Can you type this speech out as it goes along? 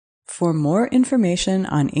For more information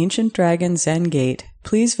on Ancient Dragon Zen Gate,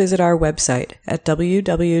 please visit our website at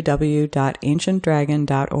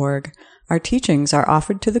www.ancientdragon.org. Our teachings are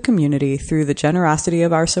offered to the community through the generosity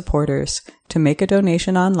of our supporters. To make a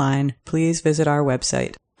donation online, please visit our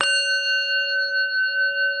website.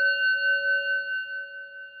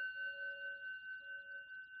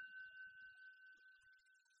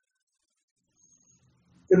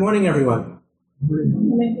 Good morning, everyone. Good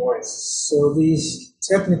morning. So these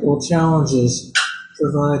technical challenges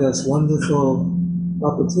provide us wonderful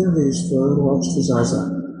opportunities for a little exercise.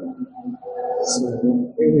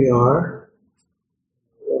 So here we are.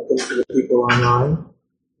 Welcome to the people online.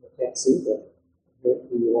 I can't see, but here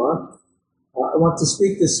you are. I want to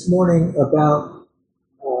speak this morning about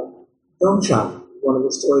Dongshan, one of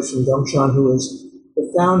the stories from Dongshan, who is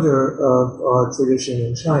the founder of our tradition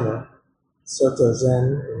in China, Soto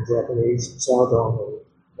Zen in Japanese, Shaodong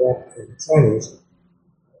in Chinese.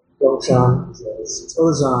 Dongshan is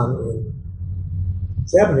Tozan in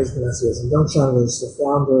Japanese pronunciation. Dongshan was the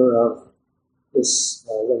founder of this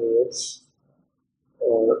lineage,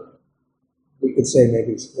 or we could say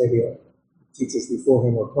maybe teachers before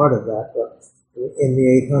him were part of that, but in the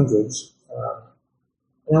 800s.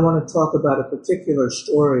 And I want to talk about a particular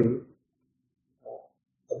story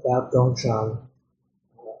about Dongshan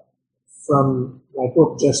from my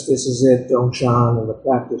book, Just This Is It, Dongshan and the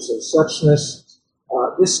Practice of Suchness.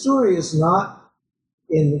 This story is not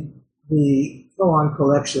in the koan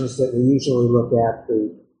collections that we usually look at,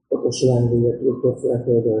 the Book of Serenity or the Book of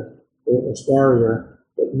Record or the Witness Barrier.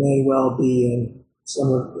 It may well be in it's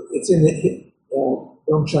in the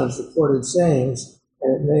Dongshan's reported sayings,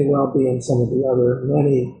 and it may well be in some of the other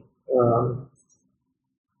many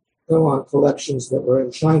koan collections that were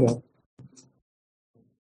in China.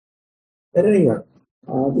 At any rate,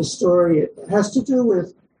 this story has to do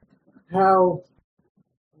with how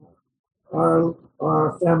our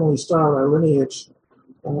family style, our lineage,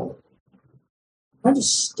 kind of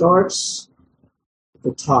starts at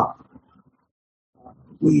the top.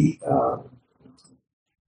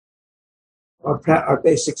 Our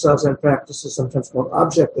basic Zazen practice is sometimes called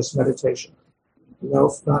objectless meditation.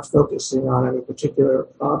 Not focusing on any particular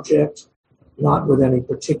object, not with any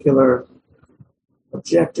particular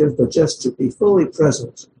objective, but just to be fully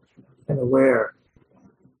present and aware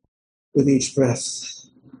with each breath,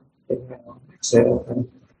 inhale, exhale, and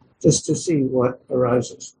just to see what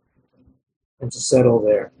arises and to settle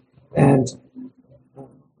there. And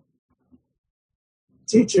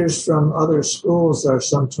teachers from other schools are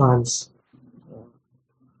sometimes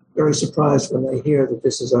very surprised when they hear that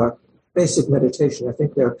this is our basic meditation. I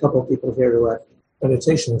think there are a couple of people here who have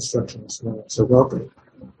meditation instruction this morning, so welcome.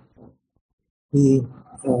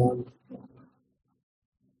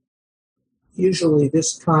 Usually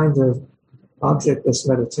this kind of objectless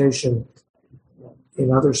meditation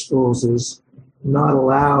in other schools is not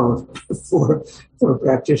allowed for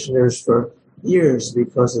practitioners for years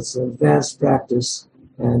because it's an advanced practice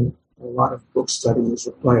and a lot of book study is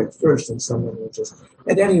required first in some lineages.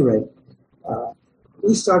 At any rate,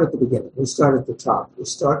 we start at the beginning. We start at the top. We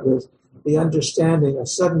start with the understanding of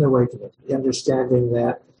sudden awakening, the understanding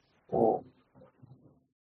that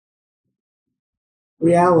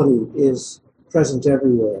reality is present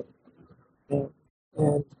everywhere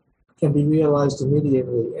and can be realized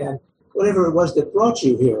immediately. And whatever it was that brought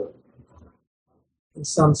you here, in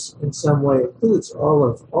some way, includes all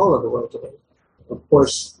of awakening. Of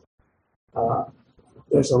course,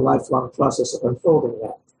 there's a lifelong process of unfolding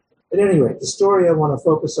that. At any rate, the story I want to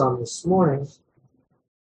focus on this morning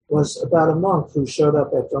was about a monk who showed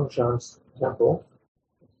up at Dongshan's temple.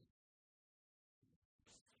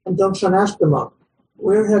 And Dongshan asked the monk,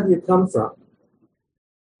 "Where have you come from?"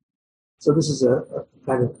 So this is a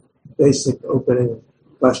kind of basic opening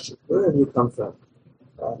question. Where have you come from?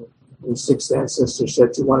 The sixth ancestor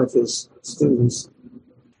said to one of his students,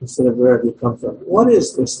 instead of "Where have you come from?" "What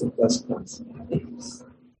is this that thus comes?"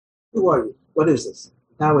 "Who are you? What is this?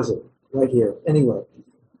 How is it?" "Right here." Anyway,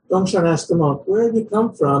 Dongshan asked the monk, "Where have you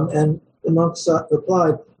come from?" And the monk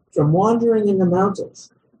replied, "From wandering in the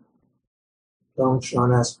mountains."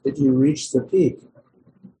 Dongshan asked, "Did you reach the peak?"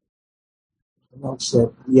 The monk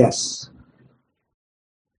said, "Yes."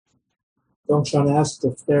 Dongshan asked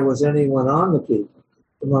if there was anyone on the peak.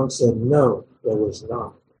 The monk said, "No, there was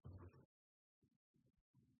not."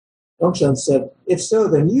 Dongshan said, "If so,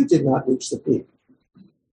 then you did not reach the peak."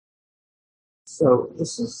 So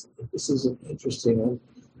this is an interesting and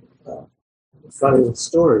funny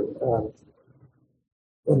story.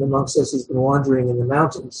 When the monk says he's been wandering in the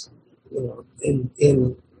mountains, in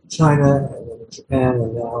China and then in Japan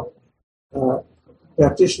and now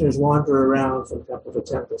practitioners wander around from temple to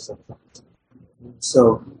temple sometimes.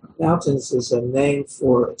 So mountains is a name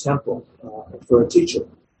for a temple, for a teacher.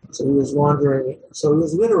 So he was wandering, so he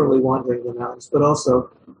was literally wandering the mountains, but also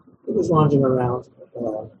he was wandering around,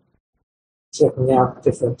 checking out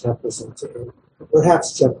different temples and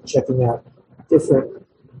perhaps checking out different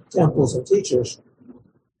temples and teachers.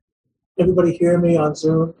 Everybody hear me on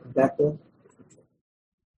Zoom back then?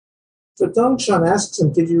 So Dongshan asks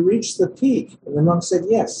him, did you reach the peak? And the monk said,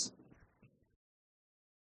 yes.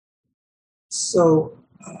 So,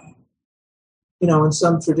 in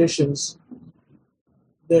some traditions,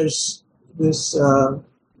 there's this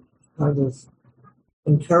kind of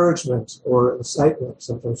encouragement or incitement,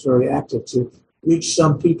 sometimes very active, to reach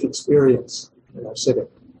some peak experience in our sitting.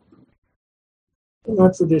 In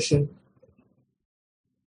our tradition,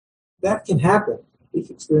 that can happen. Peak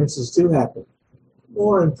experiences do happen,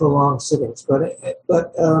 more in prolonged sittings, but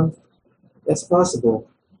that's possible.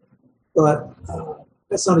 But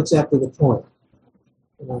that's not exactly the point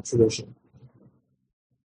in our tradition.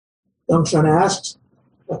 Dongshan asked,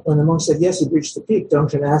 when the monk said, yes, he'd reached the peak,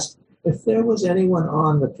 Dongshan asked if there was anyone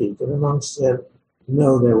on the peak, and the monk said,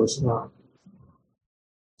 no, there was not.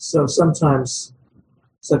 So sometimes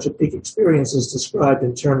such a peak experience is described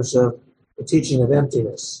in terms of the teaching of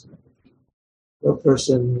emptiness. No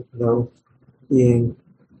person, no being,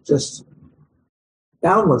 just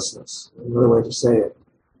boundlessness, another way to say it.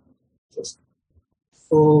 Just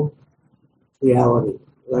full reality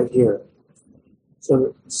right here.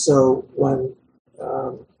 So when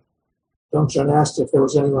Dongshan asked if there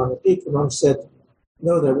was anyone on the peak, the monk said,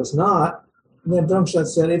 no, there was not. And then Dongshan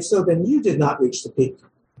said, if so, then you did not reach the peak.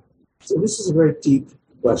 So this is a very deep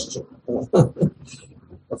question.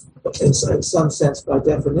 In some sense, by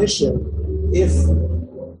definition, if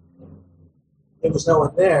there was no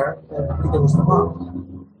one there, then it was the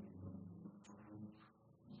monk.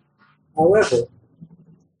 However,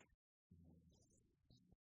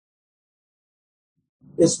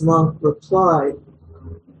 this monk replied,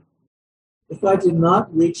 if I did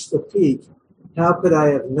not reach the peak, how could I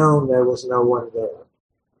have known there was no one there?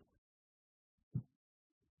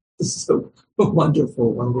 This is a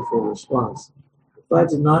wonderful, wonderful response. If I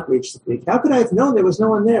did not reach the peak, how could I have known there was no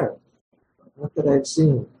one there? How could I have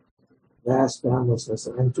seen vast boundlessness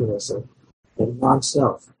and emptiness and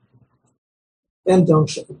non-self? Then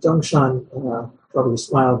Dongshan probably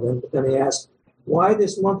smiled then, but then he asked why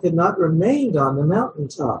this monk had not remained on the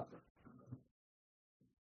mountaintop.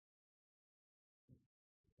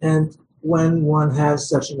 And when one has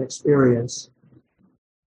such an experience,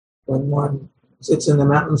 when one sits in the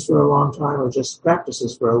mountains for a long time or just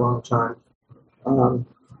practices for a long time,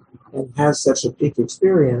 and has such a peak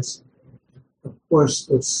experience, of course,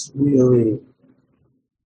 it's really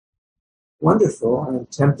wonderful and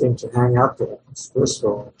tempting to hang out there. It's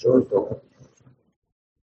blissful and joyful.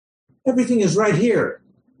 Everything is right here.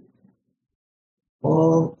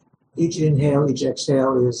 Each inhale, each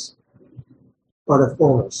exhale is but a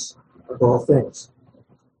fullness of all things.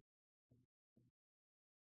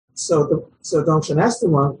 So Dongshan asked the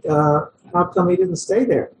monk, how come he didn't stay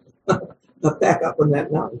there? Back up on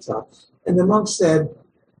that mountaintop. And the monk said,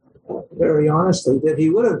 very honestly, that he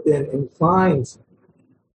would have been inclined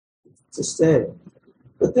to stay.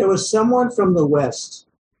 But there was someone from the West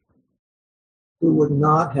who would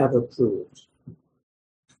not have approved.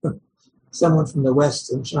 Someone from the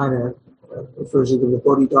West in China refers either to the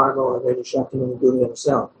Bodhidharma or maybe Shakyamuni Buddha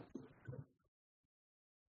himself.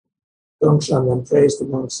 Dongshan then praised the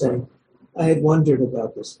monk, saying, I had wondered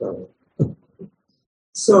about this fellow.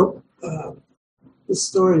 So, this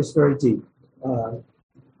story is very deep. I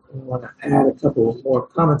want to add a couple more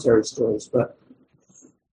commentary stories, but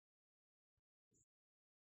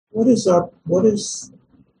what is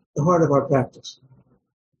the heart of our practice?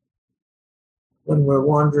 When we're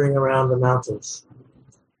wandering around the mountains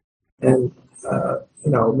and,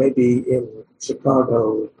 maybe in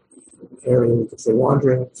Chicago area, we could say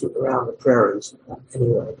wandering around the prairies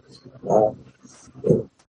anyway. In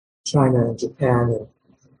China and Japan and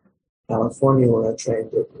California, where I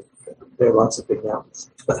trained, there are lots of big mountains.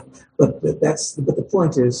 But the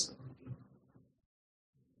point is,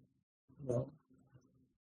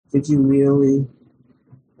 did you really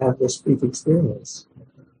have this peak experience?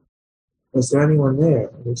 Was there anyone there?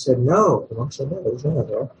 And he said, no. The monk said, no, there was no one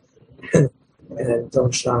there. And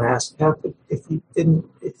Dongshan asked, if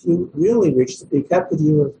you really reached the peak, how could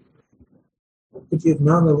you have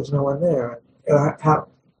known there was no one there? How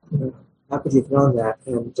could you have known that?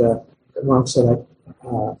 And the monk said,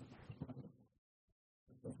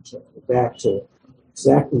 back to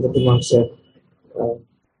exactly what the monk said.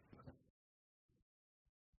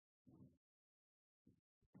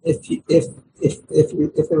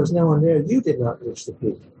 if there was no one there, you did not reach the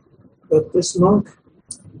peak. But this monk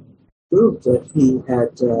proved that he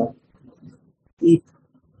had deep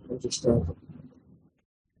understanding.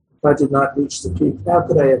 If I did not reach the peak, how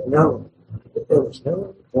could I have known that there was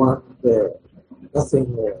no one there,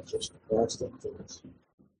 nothing there, just vast emptiness?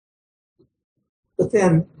 But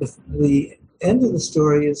then the end of the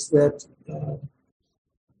story is that,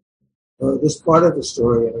 this part of the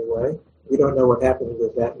story anyway, we don't know what happened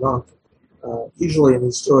with that monk. Usually in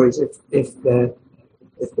these stories, if the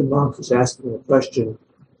monk who's asking the question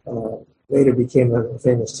later became a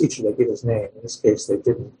famous teacher, they give his name. In this case, they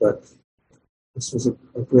didn't, but this was a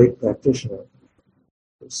great practitioner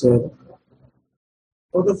who said,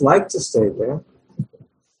 I would have liked to stay there.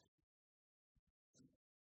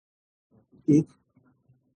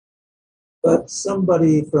 But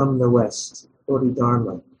somebody from the West,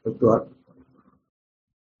 Bodhidharma, who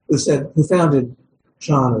founded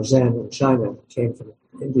Chan or Zen in China, came from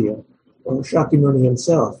India, or Shakyamuni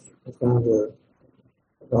himself, the founder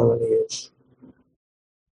of our lineage,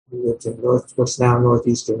 he lived in what's now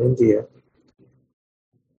northeastern India,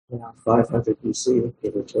 around 500 BC,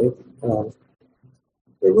 give or take.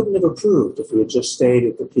 They wouldn't have approved if we had just stayed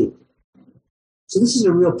at the peak. So this is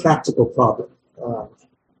a real practical problem.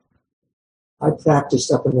 I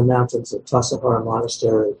practiced up in the mountains at Tassajara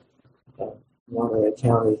Monastery, Monterey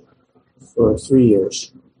County, for 3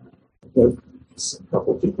 years. There's a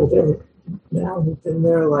couple people there now who've been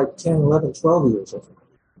there like 10, 11, 12 years, I think.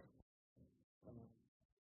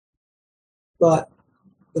 But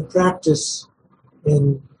the practice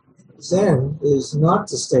in Zen is not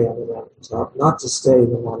to stay on the mountaintop, not to stay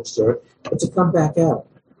in the monastery, but to come back out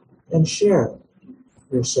and share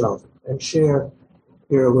yourself and share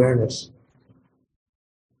your awareness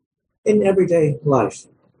in everyday life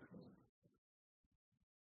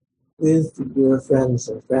with your friends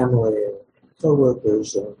and family and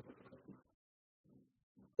co-workers and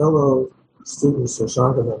fellow students or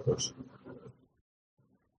Sangha members.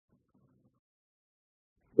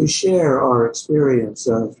 We share our experience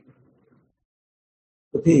of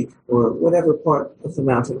the peak or whatever part of the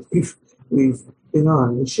mountain we've been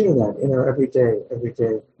on. We share that in our everyday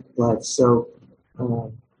life. So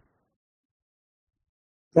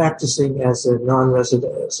practicing as a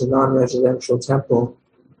non-residential temple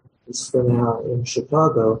is for now in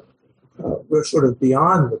Chicago. We're sort of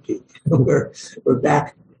beyond the peak. we're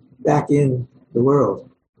back in the world,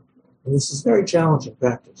 and this is very challenging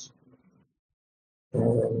practice.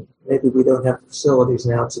 And maybe we don't have facilities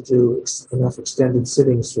now to do enough extended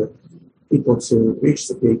sittings for people to reach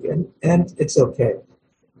the peak, and it's okay.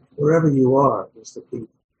 Wherever you are is the peak.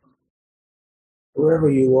 Wherever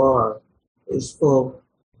you are is full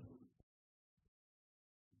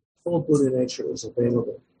Buddha nature is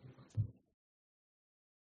available.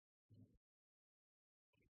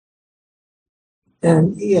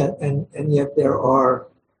 And yet there are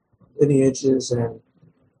lineages and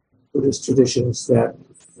Buddhist traditions that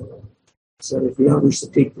said if you don't reach the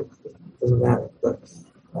peak, it doesn't matter. But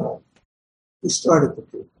we start at the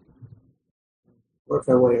peak, work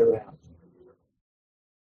our way around.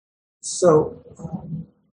 So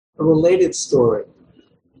a related story,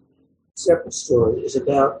 separate story, is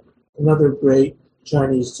about another great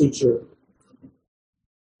Chinese teacher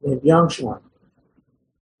named Yangshan,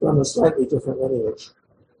 from a slightly different lineage.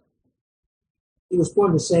 He was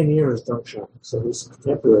born the same year as Dongshan, so he's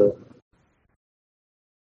contemporary.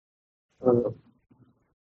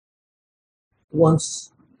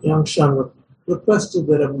 Once Yangshan requested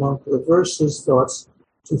that a monk reverse his thoughts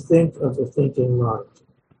to think of the thinking mind.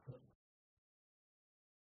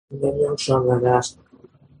 And then Yangshan then asked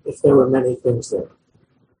if there were many things there.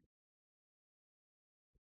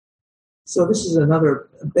 So this is another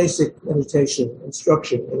basic meditation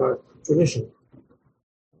instruction in our tradition.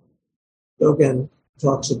 Dogen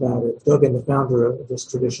talks about it. Dogen, the founder of this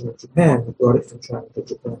tradition of Japan, who brought it from China to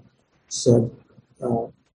Japan, said,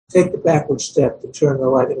 take the backward step to turn the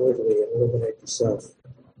light inwardly and illuminate the self.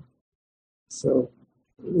 So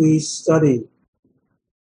we study,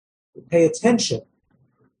 we pay attention.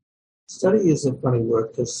 Study is a funny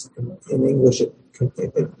word because in English it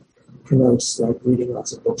connotes like reading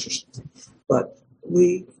lots of books or something. But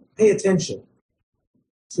we pay attention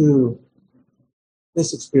to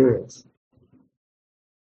this experience.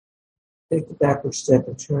 Take the backward step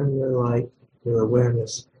and turn your light, your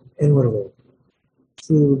awareness inwardly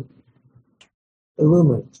to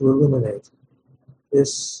illuminate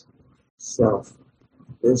this self,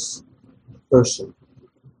 this person.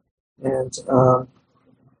 And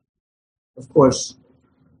of course,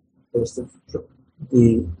 there's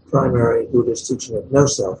the primary Buddhist teaching of no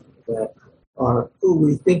self, that who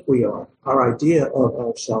we think we are, our idea of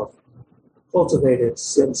ourselves, cultivated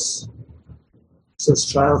since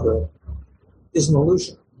childhood, is an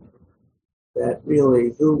illusion. That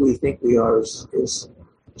really who we think we are is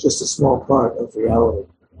just a small part of reality.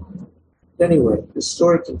 Anyway, the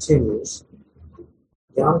story continues.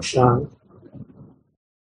 Yangshan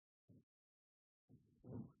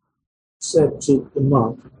said to the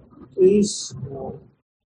monk, please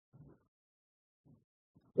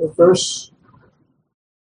reverse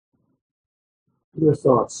your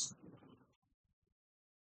thoughts.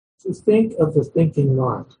 To think of the thinking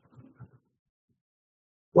mind.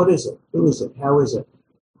 What is it? Who is it? How is it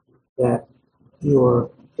that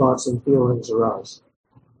your thoughts and feelings arise?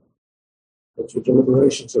 That your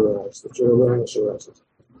deliberations arise? That your awareness arises?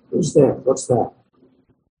 Who's there? What's that?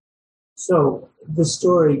 So the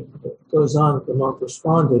story goes on. The monk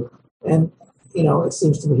responded, and it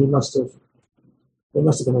seems to me there must have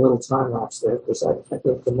been a little time lapse there, because I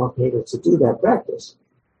think the monk needed to do that practice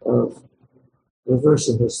of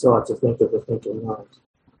reversing his thought to think of the thinking mind.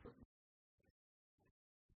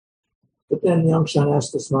 But then Yangshan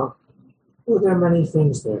asked this monk, were there many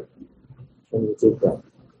things there when you did that?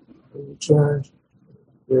 When you turned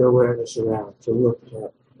your awareness around to look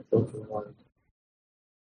at the thinking mind.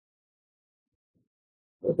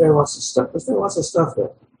 Was there lots of stuff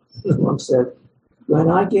there? The monk said, when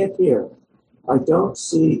I get here, I don't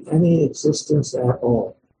see any existence at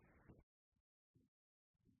all.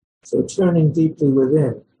 So turning deeply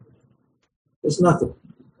within, there's nothing.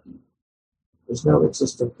 There's no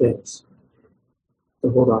existent things to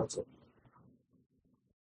hold on to.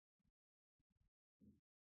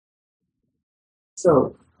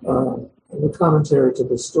 So, in the commentary to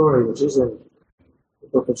this story, which is in the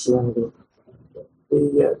Book of Serenity,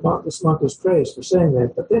 this monk is praised for saying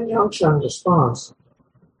that, but then Yangshan responds,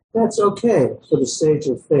 that's okay for the stage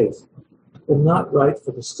of faith, but not right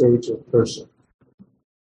for the stage of person.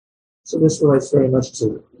 So this relates very much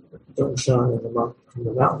to Dongshan and the monk from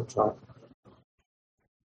the mountaintop.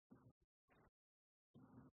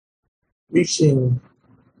 Reaching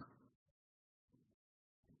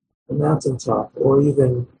the mountaintop, or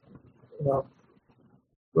even,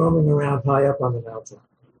 roaming around high up on the mountain.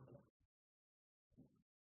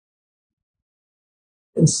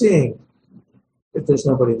 And seeing if there's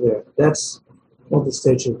nobody there. That's called the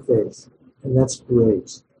stage of faith, and that's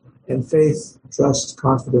great. And faith, trust,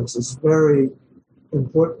 confidence is very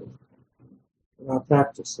important in our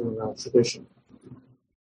practice and in our tradition.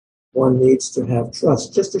 One needs to have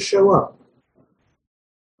trust just to show up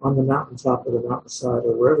on the mountaintop or the mountainside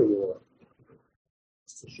or wherever you are.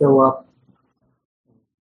 Just to show up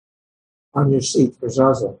on your seat for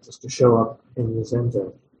zazen, just to show up in the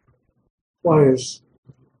zendo. Requires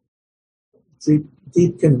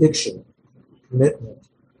deep conviction, commitment,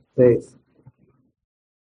 faith.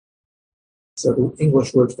 So the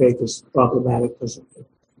English word faith is problematic because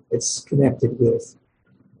it's connected with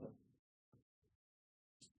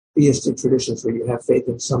theistic traditions where you have faith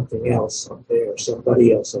in something else up there,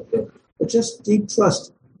 somebody else up there. But just deep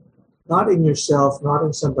trust, not in yourself, not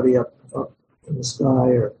in somebody up in the sky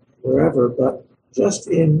or wherever, but just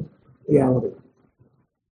in reality.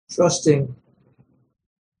 Trusting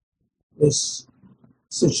this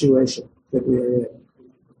situation that we are in,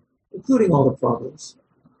 including all the problems,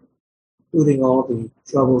 including all the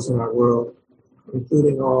troubles in our world,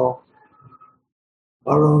 including all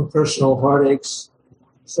our own personal heartaches,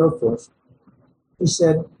 so forth. He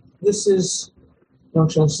said,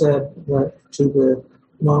 Yangshan said that to the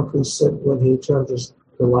monk who said when he turned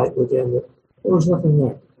the light within, that there was nothing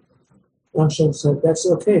there. Yangshan said, that's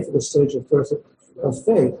okay for the stage of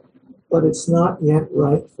faith, but it's not yet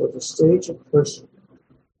right for the stage of person.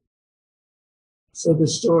 So the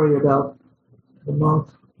story about the monk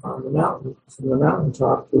on the mountain, from the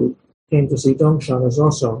mountaintop, who came to see Dongshan is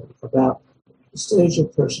also about the stage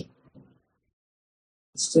of person,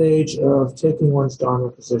 the stage of taking one's Dharma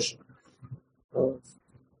position, of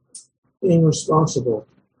being responsible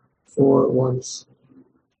for one's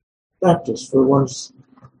practice, for one's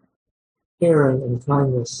caring and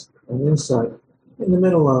kindness and insight in the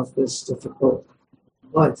middle of this difficult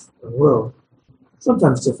life and world.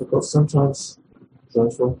 Sometimes difficult, sometimes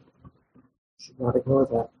joyful. Should not ignore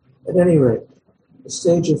that. At any rate, the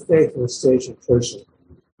stage of faith and the stage of person.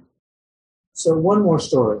 So one more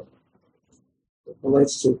story that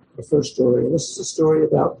relates to the first story. And this is a story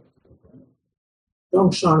about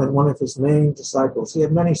Dongshan and one of his main disciples. He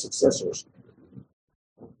had many successors.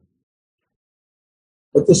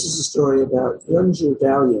 But this is a story about Yunju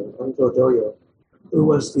Daoyin, Ungo Doyo, who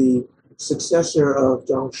was the successor of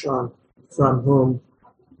Dongshan, from whom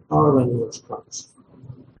our lineage comes.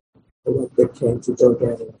 The came to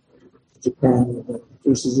Dogen, to Japan, and then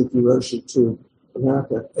through Suzuki Roshi to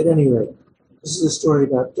America. At any rate, this is a story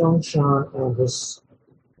about Dongshan and his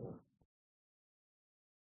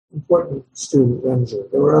important student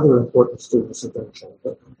Renju. There were other important students of Dongshan,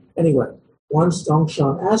 but anyway, once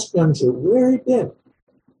Dongshan asked Renju where he'd been.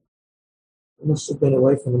 He must have been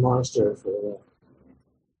away from the monastery for a while.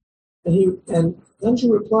 And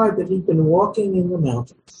Renju replied that he'd been walking in the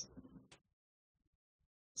mountains.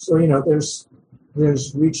 So,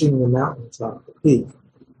 there's reaching the mountaintop, the peak,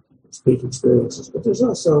 it's peak experiences. But there's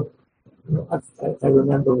also, I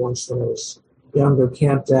remember once when I was younger,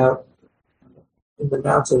 camped out in the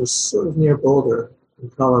mountains, sort of near Boulder in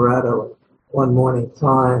Colorado, and one morning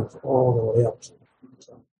climbed all the way up to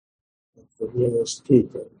the nearest peak.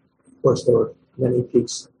 And of course, there were many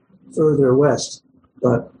peaks further west,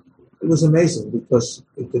 but it was amazing because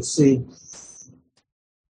you could see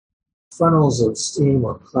funnels of steam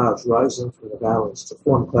or clouds rising from the valleys to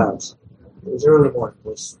form clouds. It was early morning.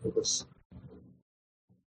 It was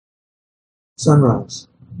sunrise.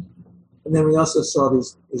 And then we also saw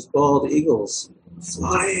these bald eagles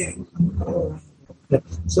flying.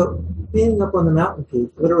 So being up on the mountain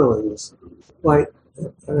peak literally is quite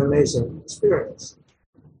an amazing experience.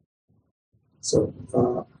 So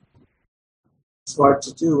it's hard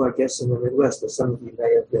to do, I guess, in the Midwest, but some of you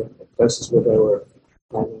may have been in places where there were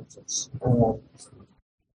high mountains.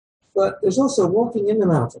 But there's also walking in the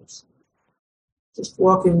mountains. Just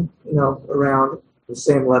walking, around the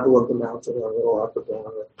same level of the mountain or a little up or down.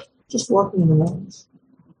 Or just walking in the mountains.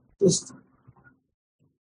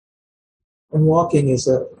 And walking is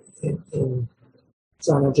in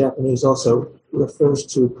Sino-Japanese also refers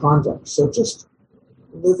to conduct. So just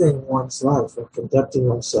living one's life and conducting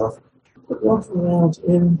oneself, but walking around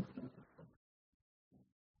in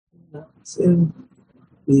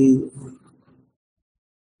the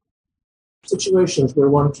situations where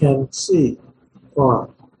one can see far.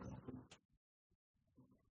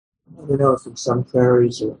 I don't know if in some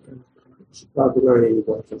prairies or Chicago area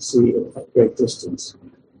one can see at great distance. I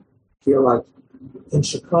feel like in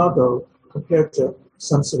Chicago, compared to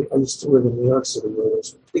some city, I used to live in New York City where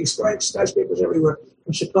there's big skyscrapers everywhere.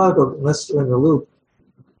 In Chicago, unless you're in the Loop,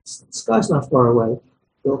 the sky's not far away.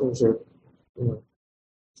 Buildings are, 2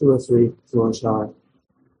 or 3 floors high. The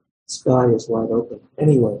sky is wide open.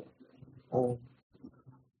 Anyway,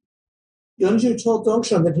 Yeonju told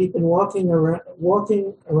Dongshan that he'd been walking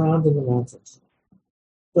around in the mountains.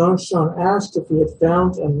 Dongshan asked if he had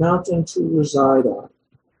found a mountain to reside on.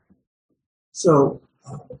 So,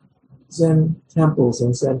 Zen temples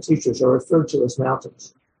and Zen teachers are referred to as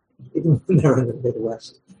mountains, even when they're in the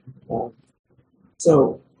Midwest. At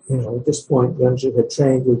this point, Yeonju had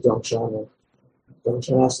trained with Dongshan, and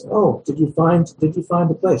Dongshan asked, "Oh, did you find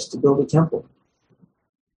a place to build a temple?"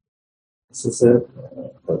 This is an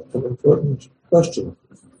important question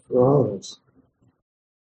for all of us.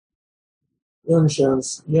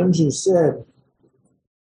 Yeonju said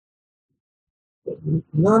that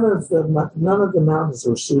none of the mountains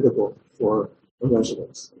were suitable for a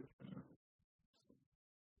residence.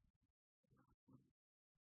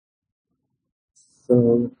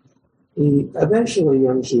 So eventually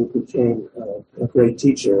Yeonju became a great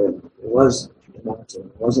teacher and was on a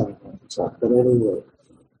mountaintop. But anyway,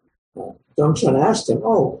 Dongshan asked him,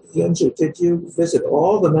 "Oh, Yeonju, did you visit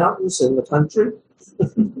all the mountains in the country?"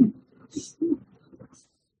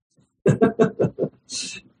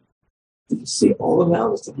 Did you see all the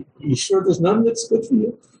mountains? Are you sure there's none that's good for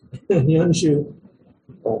you? And Yeonju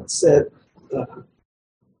said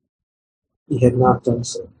he had not done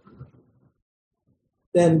so.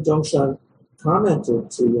 Then Dongshan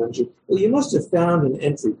commented to Yeonju, "Well, you must have found an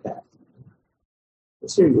entry path.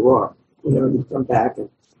 Because here you are. You come back and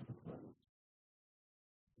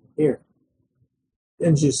here."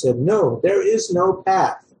 Yeonju said, "No, there is no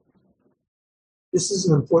path." This is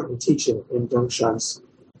an important teaching in Dongshan's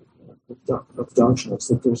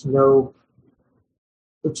that there's no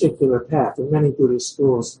particular path. In many Buddhist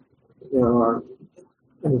schools, there are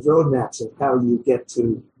kind of roadmaps of how you get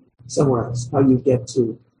to somewhere else, how you get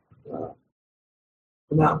to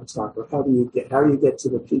the mountaintop, or how you get to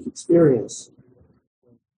the peak experience,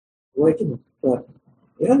 awakening. But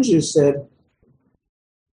Yeonju said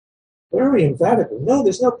very emphatically, "No,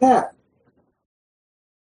 there's no path."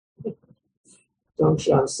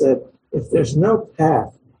 Dongshan said, "If there's no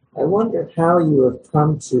path, I wonder how you have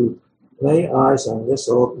come to lay eyes on this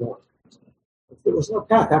old mountain. If there was no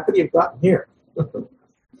path, how could you have gotten here?" But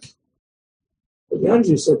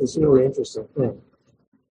Yeonju said this really interesting thing.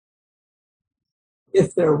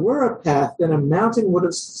 If there were a path, then a mountain would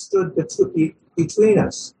have stood between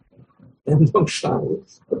us, And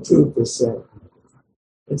Dongshan approved this saying,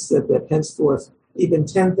 and said that henceforth even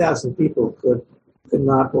 10,000 people could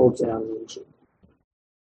not hold down Ningzhi.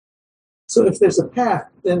 So if there's a path,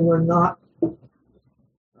 then we're not.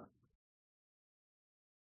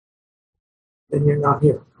 Then you're not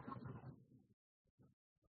here.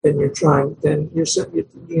 Then you're trying. Then there's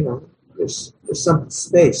some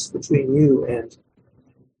space between you and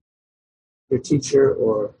your teacher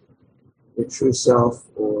or your true self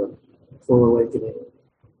or full awakening.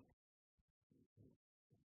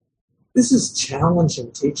 This is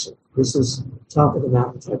challenging teaching. This is top of the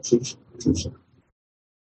mountain type teaching.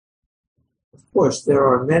 Of course, there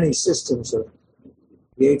are many systems of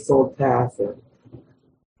the Eightfold Path and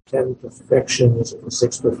 10 perfections or the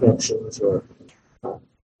 6 perfections or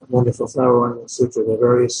Wonderful Flower Ornament Sutra. There are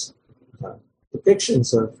various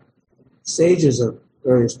depictions of stages of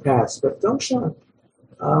various paths. But Dongshan,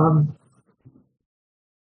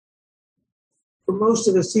 for most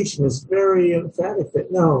of his teaching, is very emphatic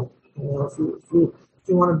that no, if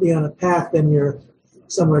you want to be on a path, then you're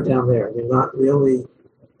somewhere down there. You're not really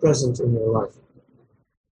present in your life.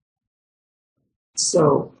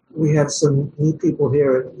 So we have some new people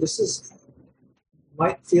here. This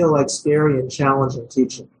might feel like scary and challenging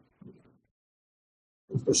teaching.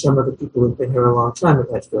 And for some of the people who've been here a long time,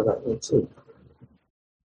 it might feel that way too.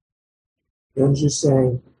 Yonju's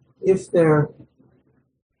saying, if there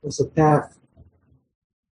is a path,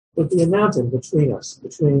 there'd be a mountain between us,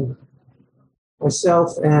 between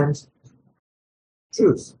myself and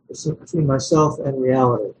truth, between myself and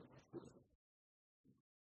reality.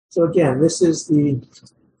 So again, this is the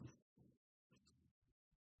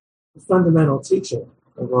fundamental teaching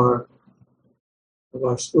of our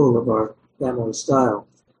school, of our family style.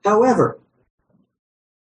 However,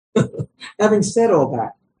 having said all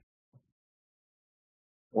that,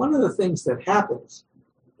 one of the things that happens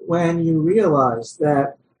when you realize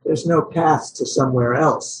that there's no path to somewhere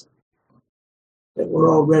else, that we're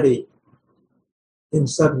already in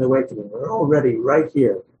sudden awakening, we're already right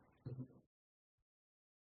here.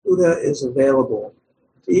 Buddha is available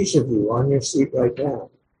to each of you on your seat right now.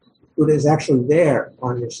 Buddha is actually there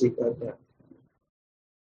on your seat right now.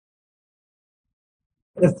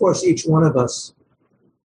 And of course, each one of us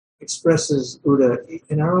expresses Buddha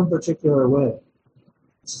in our own particular way.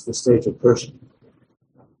 This is the stage of Persian.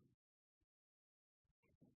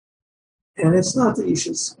 And it's not that you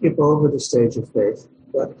should skip over the stage of faith,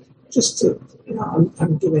 but just to,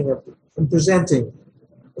 I'm presenting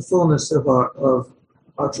the fullness of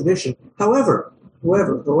our tradition. However, when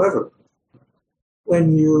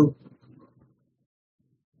you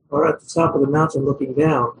are at the top of the mountain looking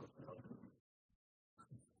down,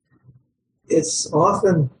 it's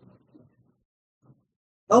often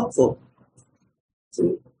helpful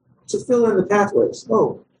to fill in the pathways.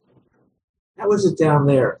 Oh, how is it down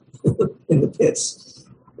there in the pits,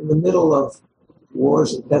 in the middle of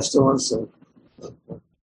wars and pestilence and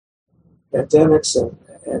pandemics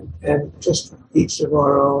and just each of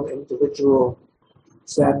our own individual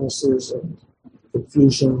sadnesses and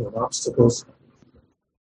confusion and obstacles.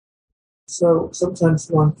 So sometimes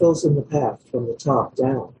one fills in the path from the top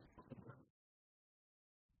down.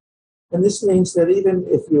 And this means that even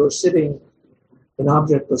if you're sitting in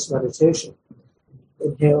objectless meditation,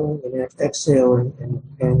 inhaling and exhaling and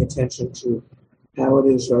paying attention to how it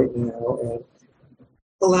is right now and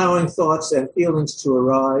allowing thoughts and feelings to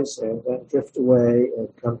arise and then drift away and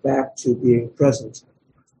come back to being present.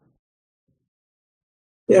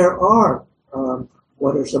 There are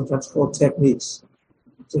what are sometimes called techniques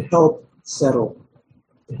to help settle,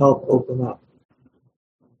 to help open up.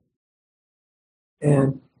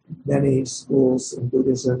 And many schools in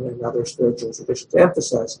Buddhism and other spiritual traditions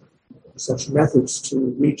emphasize such methods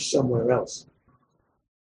to reach somewhere else.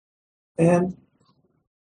 And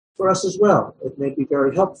for us as well, it may be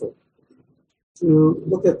very helpful to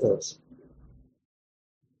look at those.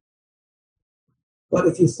 But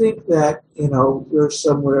if you think that, you're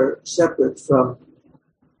somewhere separate from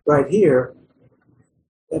right here,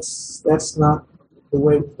 that's not the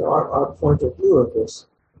way our point of view of this.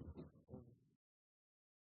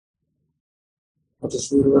 I'll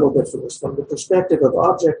just read a little bit from this. From the perspective of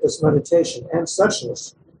objectless meditation and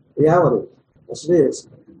suchness, reality, as it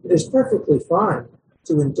is perfectly fine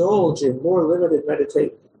to indulge in more limited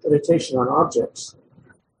meditation on objects,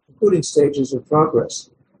 including stages of progress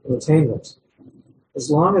and attainment, as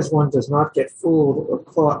long as one does not get fooled or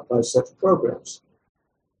caught by such programs.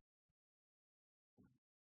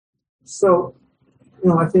 So,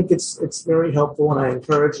 I think it's very helpful, and I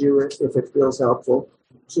encourage you, if it feels helpful,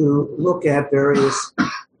 to look at various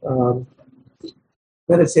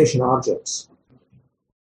meditation objects.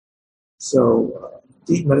 So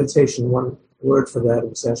deep meditation, one word for that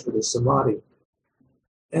in Sanskrit is samadhi.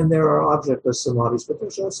 And there are objectless samadhis, but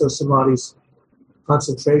there's also samadhis,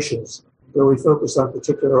 concentrations, where we focus on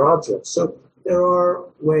particular objects. So there are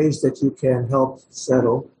ways that you can help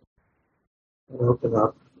settle and open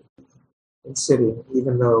up in sitting,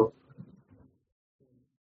 even though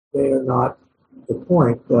they are not the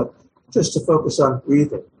point, but just to focus on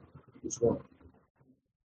breathing is one.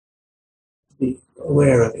 Be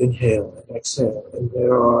aware of inhale and exhale. And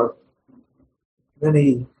there are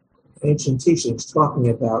many ancient teachings talking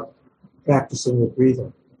about practicing with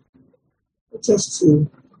breathing. But just to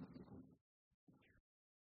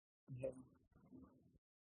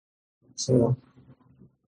exhale,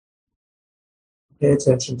 pay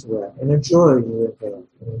attention to that and enjoy your inhale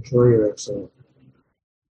and enjoy your exhale.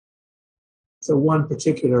 So one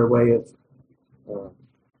particular way of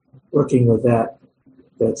working with that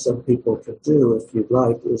some people can do, if you'd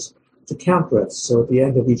like, is to count breaths. So at the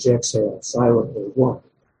end of each exhale, silently, 1,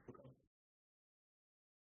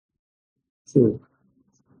 2,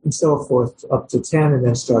 and so forth, up to 10, and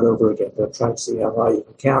then start over again. Don't try to see how high you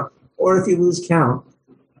can count. Or if you lose count,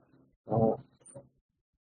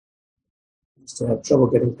 used to have trouble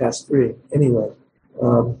getting past 3. Anyway,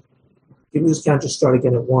 if you lose count, just start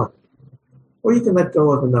again at 1. Or you can let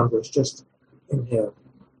go of the numbers, just inhale,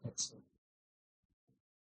 exhale.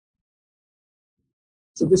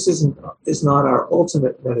 So this is not our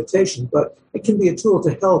ultimate meditation, but it can be a tool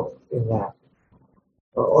to help in that.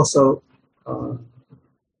 Also,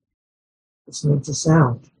 listening to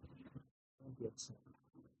sound.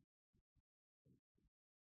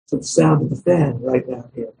 So the sound of the fan right now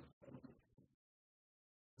here.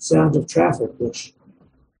 The sound of traffic, which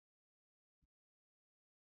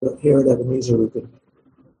here at Ebenezer we could.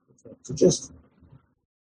 So just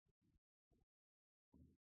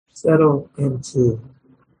settle into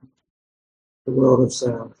the world of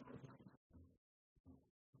sound.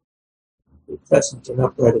 Be present and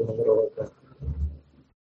upright in the middle of that.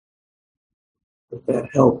 With that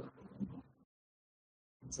help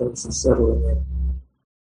in terms of settling in.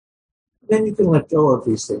 Then you can let go of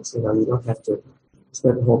these things. You don't have to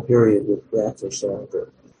spend the whole period with breath or sound.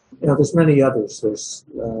 Or, there's many others. There's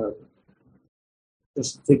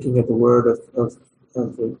just thinking of the word of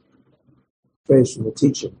the phrase from the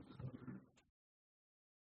teaching.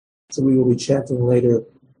 So we will be chanting later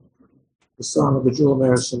the song of the Jewel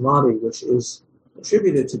Mare Samadhi, which is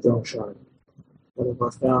attributed to Dongshan, one of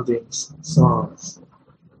our founding songs.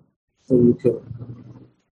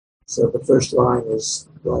 So the first line is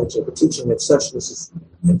lines of the teaching that suchness is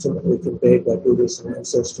intimately conveyed by Buddhas and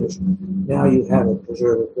ancestors. Now you have it,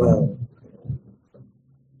 preserve it well.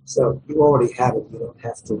 So you already have it. You don't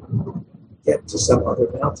have to get to some other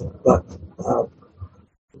mountain. But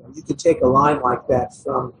you could take a line like that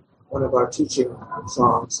from one of our teaching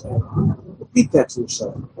songs and repeat that to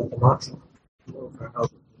yourself, like a mantra, over and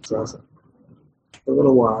over, for a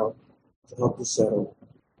little while to help you settle.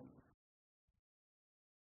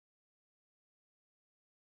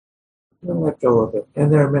 And let go of it.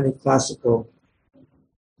 And there are many classical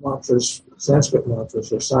mantras, Sanskrit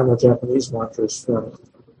mantras, or Sino-Japanese mantras from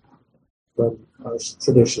our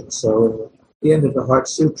tradition. So at the end of the Heart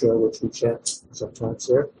Sutra, which we chant sometimes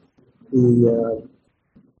here, the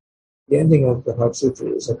ending of the Heart Sutra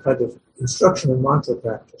is a kind of instruction in mantra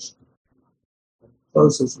practice. It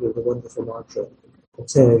closes with a wonderful mantra,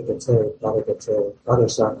 Gate, Gate, Paragate,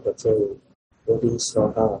 Parasangate, Bodhi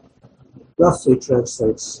Svaha. Roughly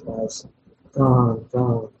translates as gone,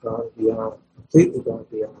 gone, gone beyond, completely gone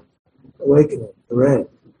beyond, awakening, hooray.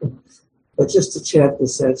 But just to chant the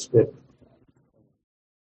Sanskrit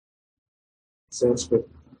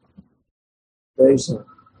phrase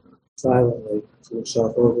silently to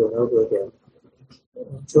yourself over and over again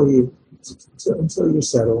until you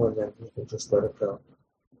settle, and then you can just let it go.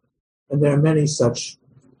 And there are many such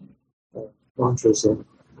mantras in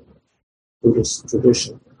Buddhist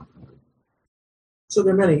tradition. So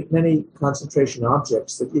there are many, many concentration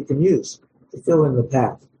objects that you can use to fill in the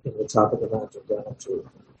path in the top of the mountain down to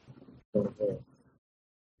there,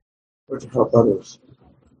 or to help others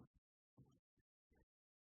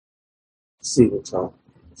see the top,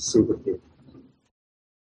 see the peak.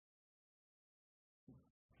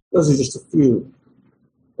 Those are just a few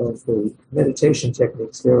of the meditation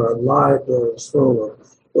techniques. There are libraries full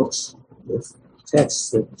of books with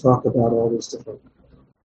texts that talk about all these different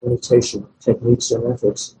meditation techniques and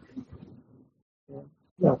methods.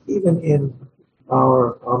 Even in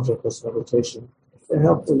our objectless meditation, if they're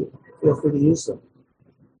helpful, feel free to use them.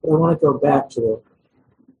 But I want to go back to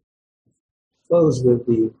close with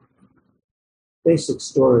the basic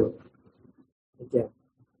story again.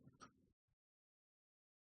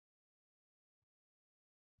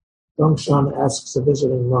 Dongshan asks a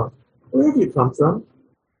visiting monk, "Where have you come from?"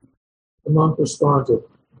 The monk responded,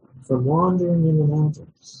 "From wandering in the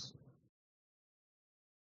mountains."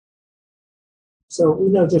 So we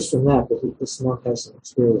know just from that this monk has some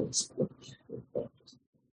experience.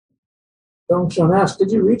 Dongshan asked,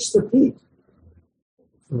 "Did you reach the peak?"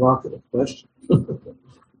 Provocative question.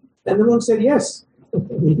 And the monk said yes,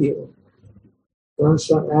 immediately.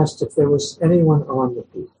 Dongshan asked if there was anyone on the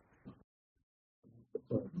peak.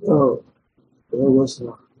 No, there was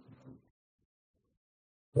not.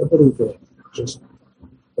 Nobody there, just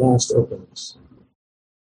vast openness.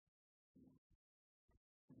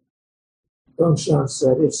 Dongshan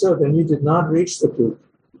said, "If so, then you did not reach the peak."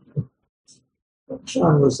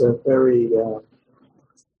 Dongshan was a very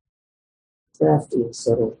crafty and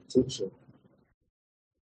subtle teacher.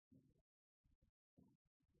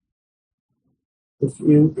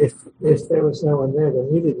 If there was no one there,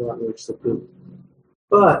 then you did not reach the peak.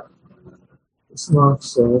 But this monk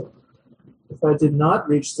said, "If I did not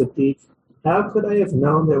reach the peak, how could I have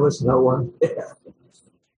known there was no one there?"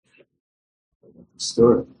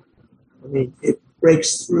 Story. I mean, it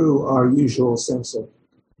breaks through our usual sense of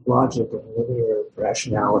logic and linear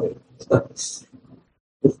rationality.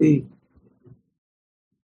 If he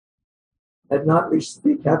had not reached the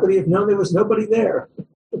peak, how could he have known there was nobody there?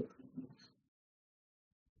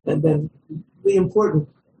 And then the important,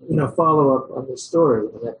 follow-up on the story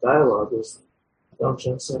and that dialogue is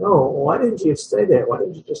Dongshan said, "Oh, why didn't you stay there? Why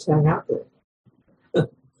didn't you just hang out there?"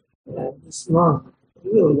 And this monk, a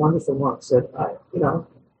really wonderful monk, said, I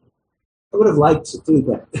would have liked to do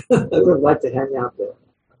that. I would have liked to hang out there.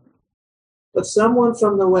 But someone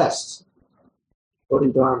from the West,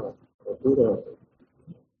 Bodhidharma, or Buddha,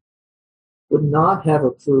 would not have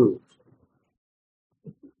approved.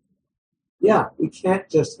 Yeah, we can't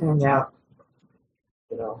just hang out,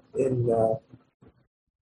 in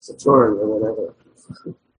Satori or whatever,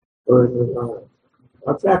 or in Nirvana.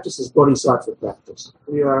 Our practice is bodhisattva practice.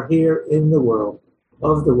 We are here in the world,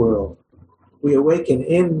 of the world. We awaken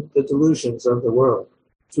in the delusions of the world,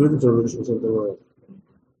 through the delusions of the world.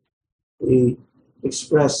 We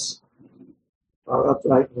express our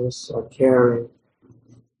uprightness, our caring,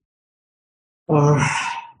 our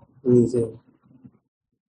breathing,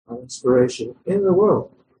 our inspiration in the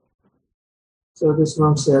world. So this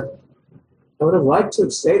monk said, "I would have liked to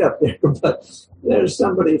have stayed up there, but there's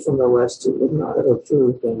somebody from the West who would not have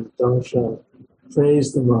approved." And Dongshan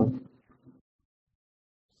praised the monk.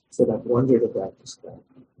 Said, "I've wondered about this guy."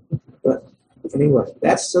 But anyway,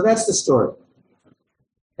 that's the story.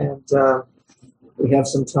 And we have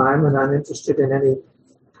some time, and I'm interested in any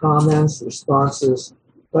comments, responses,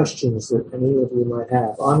 questions that any of you might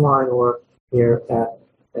have, online or here at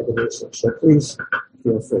Ebenezer. So please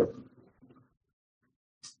feel free.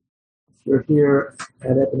 If you're here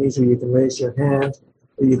at Ebenezer, you can raise your hand,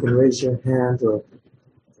 or you can raise your hand or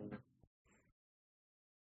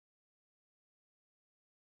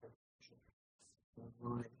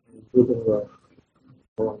online and Ruben will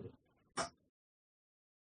go on.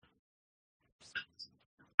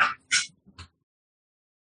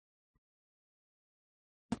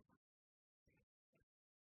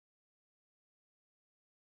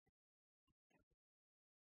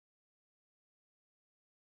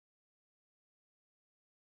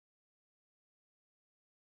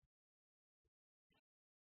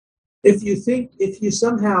 If you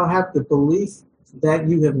somehow have the belief that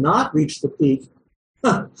you have not reached the peak,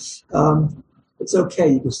 it's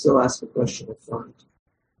okay. You can still ask a question up front.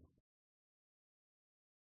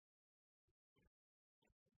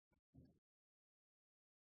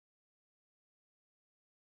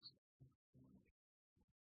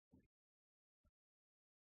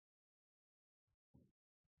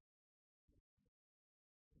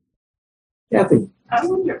 Kathy, I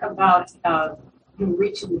wonder about you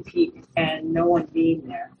reaching the peak and no one being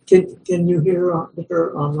there. Can you hear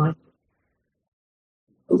her online?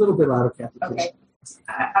 A little bit louder, Kathy. Okay.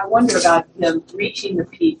 I wonder about him reaching the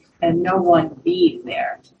peak and no one being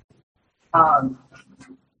there.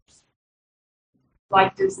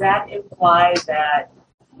 Does that imply that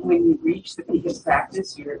when you reach the peak of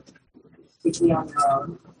practice, you're completely on your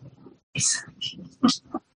own?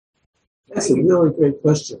 That's a really great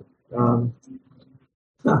question.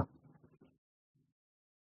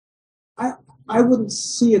 I wouldn't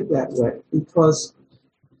see it that way, because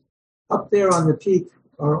up there on the peak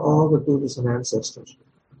are all the Buddhas and ancestors.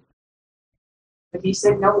 But you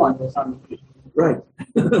said no one was on the peak. Right.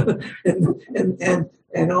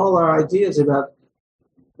 and all our ideas about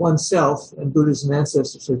oneself and Buddhas and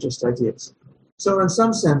ancestors are just ideas. So in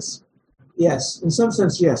some sense, yes,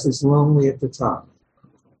 it's lonely at the top.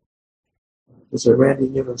 There's a Randy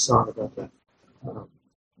Newman song about that.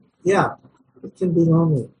 Yeah, it can be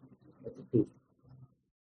lonely at the peak.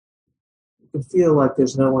 You can feel like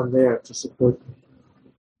there's no one there to support you.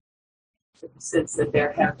 Since that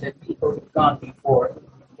there have been people who've gone before,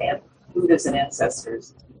 and Buddhas and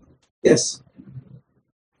ancestors. Yes.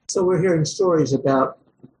 So we're hearing stories about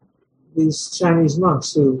these Chinese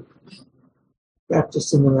monks who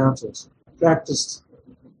practiced in the mountains.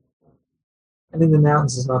 And in the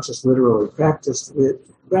mountains is not just literally, practiced in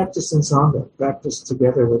Sangha, practiced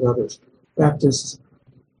together with others, practiced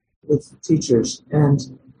with teachers,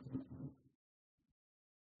 and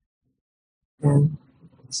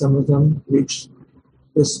some of them reached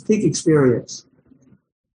this peak experience.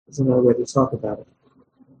 There's another way to talk about it.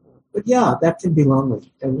 But yeah, that can be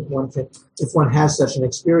lonely, and if one has such an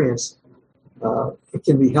experience, it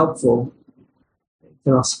can be helpful.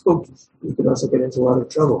 You can also get into a lot of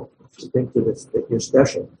trouble if you think that you're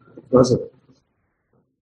special because of it.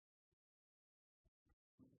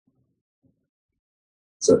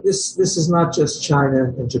 So this is not just China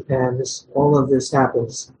and Japan. All of this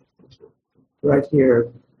happens right here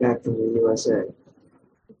back in the USA.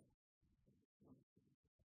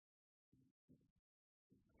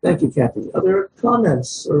 Thank you, Kathy. Other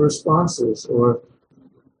comments or responses or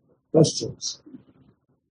questions?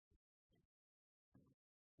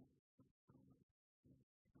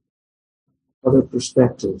 Other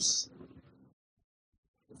perspectives,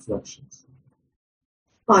 reflections.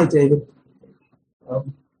 Hi, David.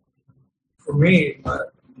 For me,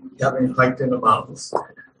 having hiked in the mountains,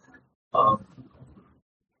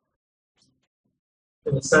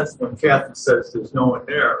 in a sense, when Kathy says there's no one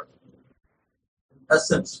there, in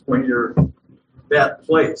essence, when you're that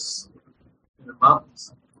place in the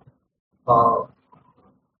mountains,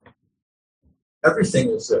 everything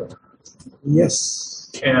is there.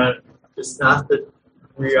 Yes. And it's not that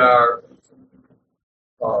we are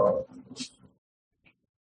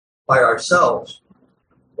by ourselves,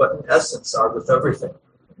 but in essence are with everything.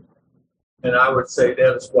 And I would say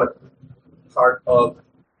that is what part of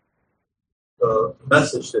the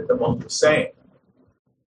message that the monk is saying.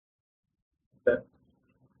 That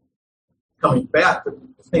coming back, the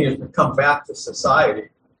thing is to come back to society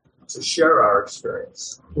to share our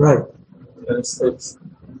experience. Right. And it's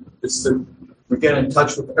to we get in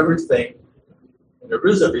touch with everything, and there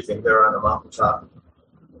is everything there on the mountaintop.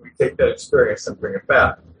 We take that experience and bring it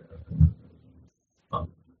back.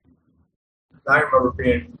 I remember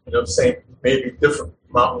being, same maybe different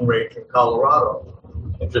mountain range in Colorado,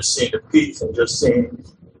 and just seeing the peaks and just seeing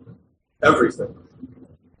everything.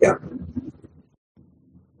 Yeah.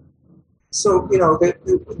 So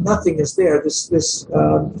nothing is there. This is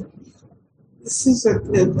a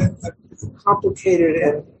complicated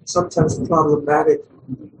and sometimes problematic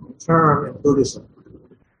term in Buddhism,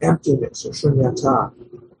 emptiness or shunyata.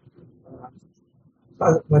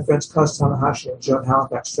 My friends Kaz Tanahashi and Joan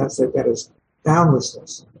Halifax translate that as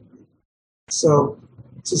boundlessness. So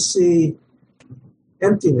to see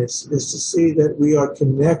emptiness is to see that we are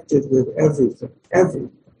connected with everything.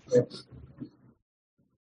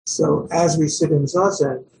 So as we sit in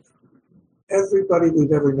Zazen, everybody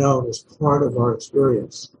we've ever known is part of our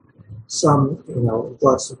experience. Some,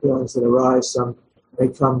 thoughts and feelings that arise, some may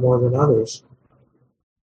come more than others.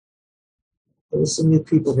 There's some new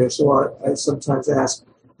people here, so I sometimes ask,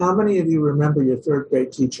 how many of you remember your third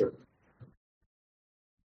grade teacher?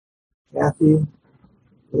 Kathy,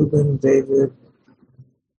 Ruben, David,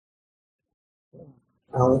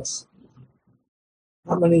 Alex.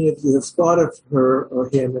 How many of you have thought of her or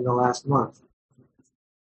him in the last month?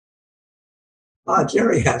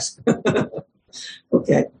 Jerry has.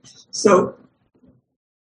 Okay. So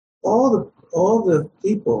all the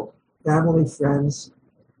people, family, friends,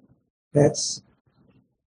 pets,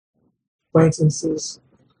 acquaintances,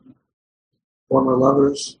 former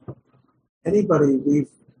lovers, anybody who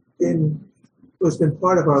has been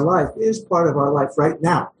part of our life is part of our life right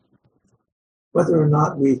now, whether or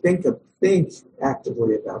not we think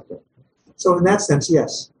actively about them. So in that sense,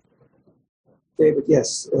 yes. David,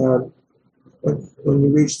 yes. When you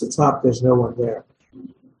reach the top, there's no one there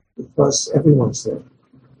because everyone's there.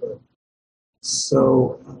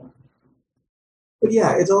 So, but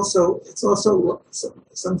yeah, it's also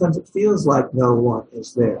sometimes it feels like no one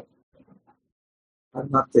is there.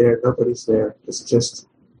 I'm not there. Nobody's there. It's just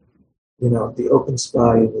the open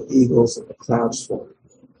sky and the eagles and the clouds forming.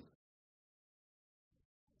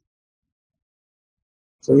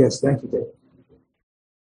 So yes, thank you, David.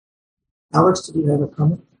 Alex, did you have a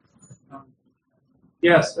comment?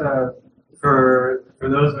 Yes, for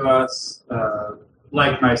those of us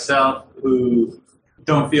like myself who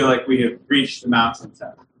don't feel like we have reached the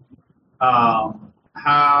mountaintop,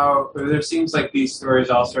 how there seems like these stories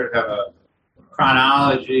all sort of have a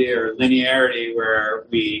chronology or linearity where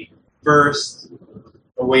we first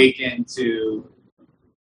awaken to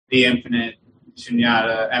the infinite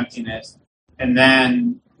shunyata, emptiness, and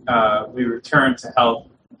then we return to help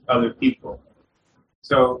other people.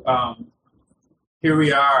 So here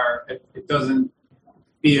we are. It doesn't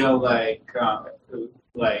feel like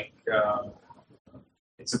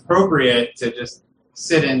it's appropriate to just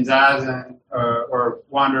sit in zazen or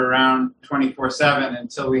wander around 24/7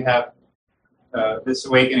 until we have this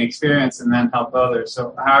awakening experience and then help others.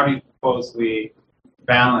 So how do you suppose we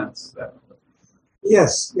balance that?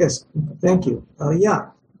 Yes, thank you.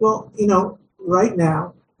 Well, right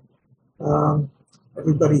now,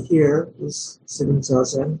 everybody here is sitting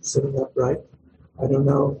zazen, sitting upright. I don't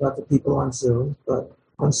know about the people on Zoom, but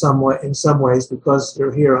in some ways, because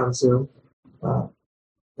you're here on Zoom,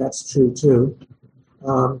 that's true too.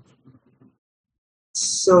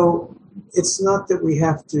 So it's not that we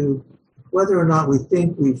have to, whether or not we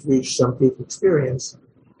think we've reached some peak experience,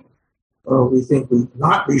 or we think we've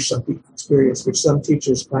not reached some peak experience, which some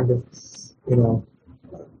teachers kind of,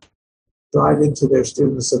 drive into their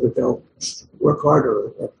students so that they'll work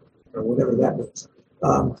harder or whatever that means.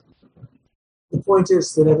 The point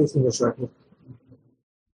is that everything is right here,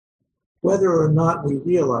 whether or not we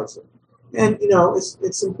realize it. And,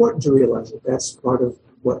 it's important to realize it. That's part of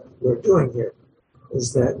what we're doing here,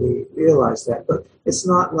 is that we realize that. But it's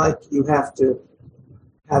not like you have to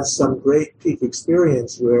have some great peak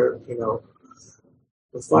experience where,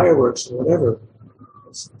 with fireworks and whatever.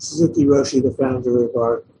 Suzuki Roshi, the founder of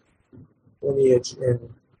our lineage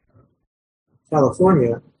in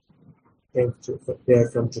California, came there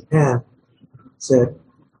from Japan, said,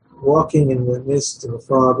 walking in the mist and the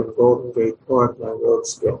fog in Golden Gate Park, my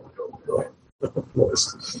robes get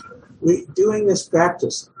moist. Doing this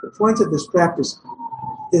practice, the point of this practice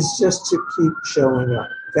is just to keep showing up.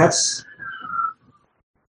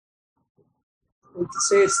 We could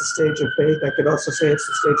say it's the stage of faith. I could also say it's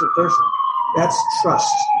the stage of darshan. That's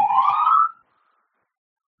trust.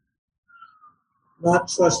 Not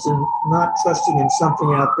trusting in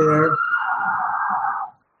something out there.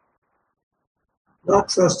 Not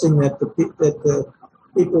trusting that the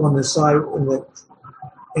people on the side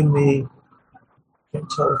in the can't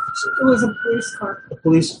tell if it was a police car. A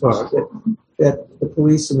police car that the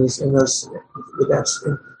police with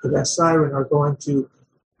that siren are going to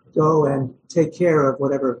go and take care of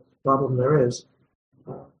whatever problem there is.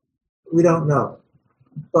 We don't know,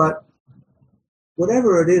 but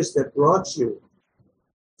whatever it is that brought you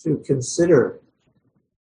to consider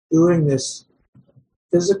doing this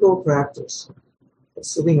physical practice of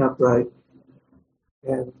sitting upright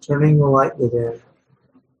and turning the light within,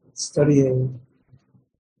 studying,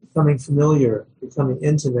 becoming familiar, becoming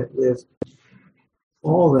intimate with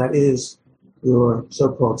all that is your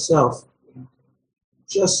so-called self,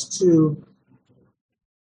 just to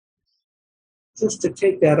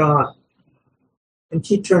take that on and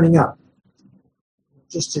keep turning up,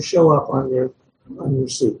 just to show up on your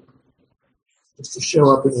seat, just to show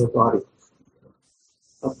up in your body,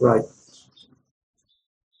 upright,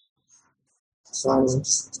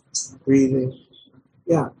 silence, breathing,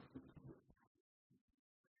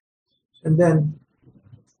 and then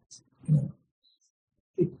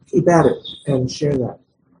keep at it and share that.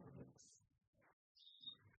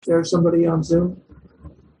 Is there somebody on Zoom?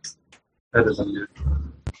 Ed is on mute.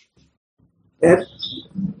 Ed?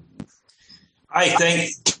 Hi,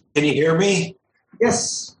 can you hear me?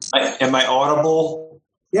 Yes. Am I audible?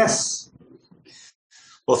 Yes.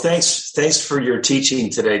 Well, thanks for your teaching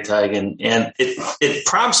today, Taigen. And it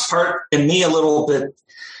prompts part in me a little bit.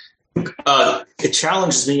 It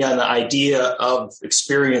challenges me on the idea of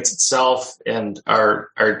experience itself and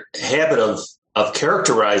our habit of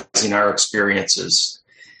characterizing our experiences.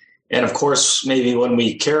 And of course, maybe when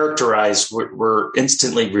we characterize, we're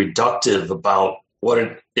instantly reductive about what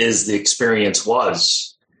it is the experience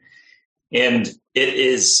was. And it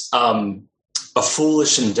is a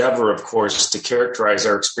foolish endeavor, of course, to characterize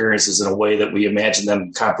our experiences in a way that we imagine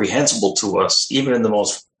them comprehensible to us, even in the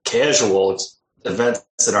most casual events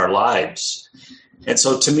in our lives. And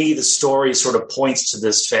so to me, the story sort of points to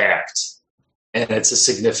this fact, and it's a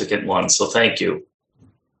significant one. So thank you.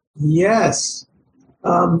 Yes.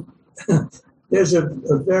 There's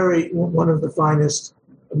one of the finest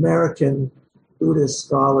American Buddhist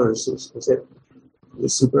scholars is at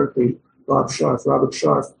UC Berkeley, Robert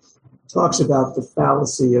Scharf, talks about the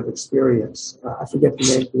fallacy of experience. I forget the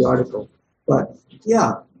name of the article, but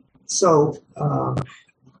so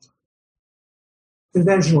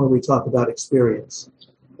conventionally we talk about experience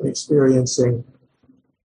and experiencing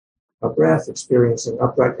our breath, experiencing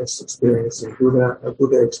uprightness, experiencing Buddha,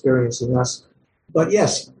 Buddha experiencing us. But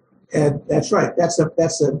yes, and that's right. That's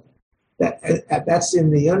in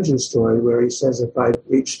the Unju story where he says, if I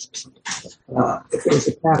reached, if there was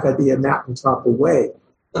a path, I'd be a mountaintop away.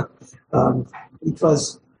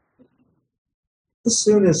 Because as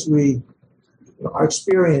soon as our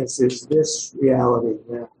experience is this reality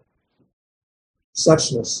now.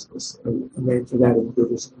 Suchness is a name for that in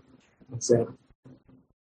Buddhism.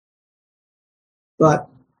 But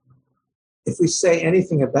if we say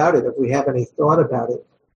anything about it, if we have any thought about it,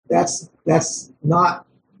 that's not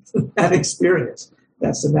that experience.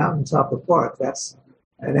 That's a mountaintop apart. That's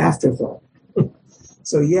an afterthought.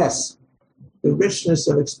 So yes, the richness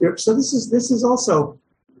of experience. So this is also,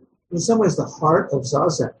 in some ways, the heart of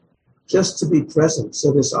Zazen. Just to be present.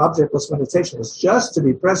 So this objectless meditation is just to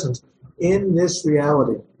be present in this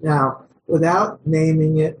reality. Now, without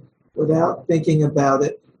naming it, without thinking about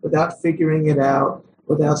it, without figuring it out,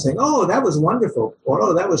 without saying, oh, that was wonderful, or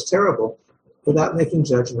oh, that was terrible, without making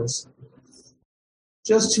judgments.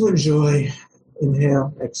 Just to enjoy,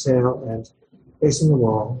 inhale, exhale, and facing the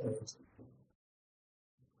wall, and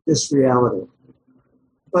this reality.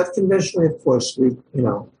 But conventionally, of course,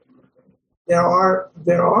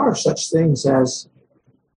 there are such things as,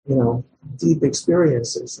 deep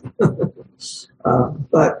experiences.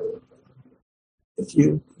 But if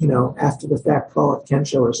you, after the fact, call it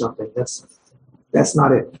Kensho or something, that's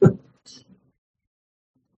not it.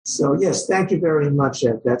 So yes, thank you very much,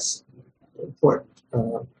 Ed. That's important.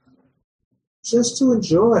 Just to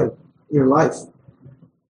enjoy your life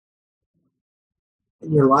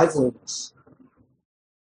and your liveliness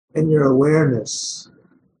and your awareness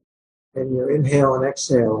and your inhale and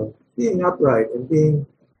exhale and being upright and being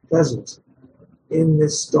present in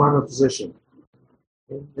this Dharma position,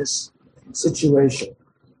 in this situation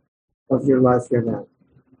of your life here now.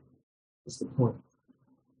 That's the point.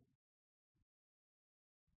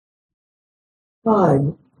 Hi,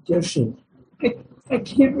 Gyoshin. I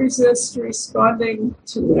can't resist responding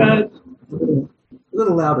to Ed. A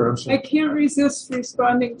little louder, I'm sorry. I can't resist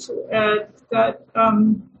responding to Ed that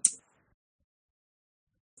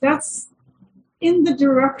that's in the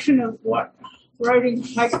direction of what writing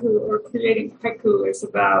haiku or creating haiku is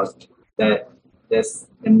about, that this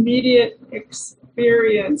immediate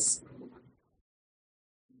experience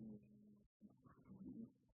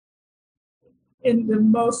in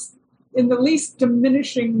the least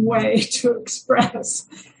diminishing way to express.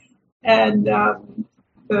 And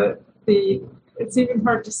it's even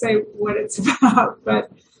hard to say what it's about,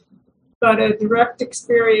 but a direct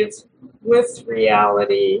experience with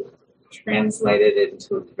reality translated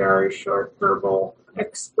into a very short verbal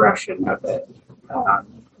expression of it.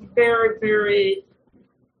 Very, very,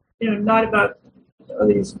 not about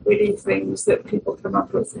these witty things that people come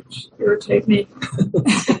up with, which irritate me.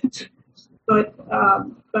 But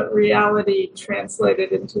reality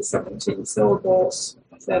translated into 17 syllables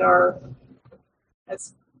that are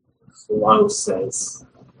as close as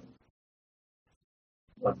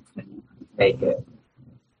one can make it.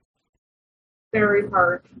 Very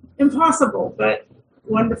hard. Impossible, but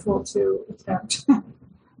wonderful to attempt.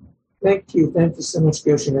 Thank you so much,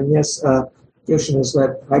 Gyoshin. And yes, Gyoshin has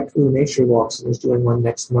led haiku nature walks and is doing one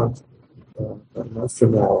next month, a month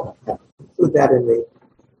from now. I'll include that in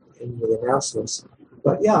the announcements.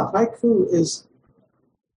 But yeah, haiku is,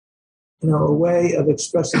 a way of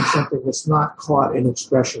expressing something that's not caught in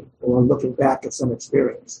expression or looking back at some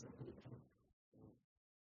experience.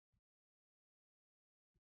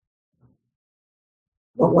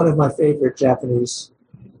 Well, one of my favorite Japanese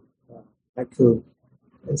haiku.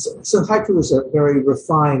 And so haiku is a very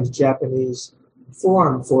refined Japanese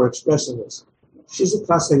form for expressing this.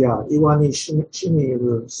 Shizukasaya, Iwani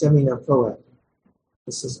Shimiru, Semina Koe.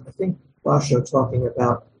 This is, I think, Basho talking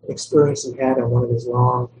about an experience he had on one of his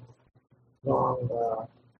long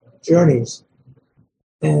journeys.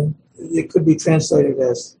 And it could be translated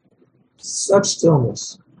as such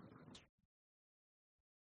stillness.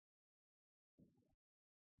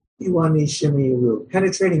 Iwani Shimiru,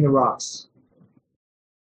 penetrating the rocks.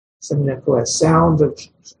 Semina Koe, sound of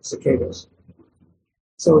cicadas.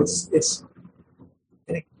 So it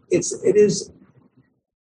is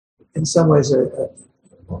in some ways a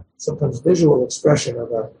sometimes visual expression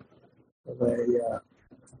of a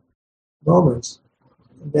moment,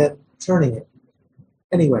 and then turning it.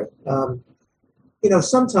 Anyway,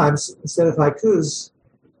 sometimes instead of haikus,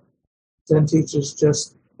 Zen teachers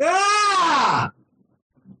just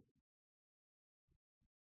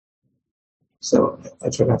So I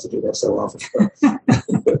try not to do that so often,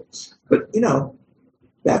 but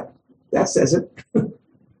that says it.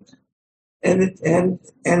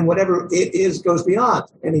 and whatever it is goes beyond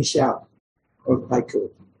any shout or haiku.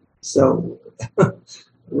 So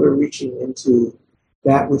we're reaching into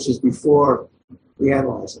that which is before we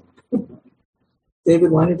analyze it.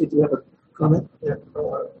 David Weiner, did you have a comment? Yeah, I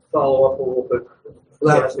want to follow up a little bit with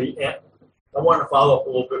Kathy. I want to follow up a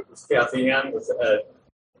little bit with Kathy and with Ed.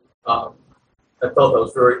 I felt I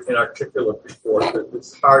was very inarticulate before, that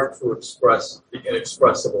it's hard to express the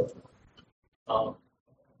inexpressible.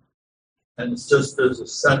 And it's just, there's a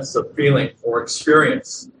sense of feeling or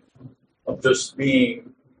experience of just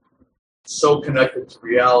being so connected to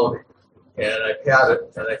reality. And I've had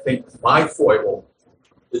it, and I think my foible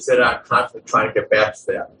is that I'm constantly trying to get back to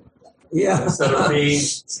that. Yeah. Instead of being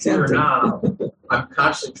here now, I'm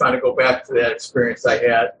constantly trying to go back to that experience I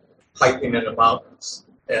had hiking in the mountains.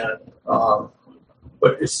 And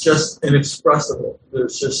but it's just inexpressible.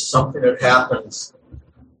 There's just something that happens,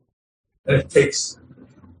 and it takes,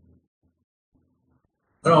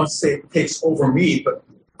 I don't want to say it takes over me, but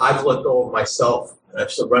I've let go of myself, and I've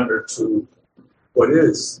surrendered to what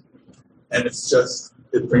is. And it's just,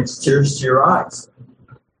 it brings tears to your eyes,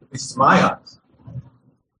 at least to my eyes.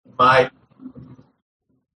 My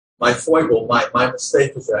foible, my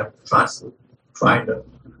mistake is that I'm constantly trying to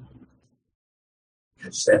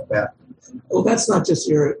catch that back. Well, that's not just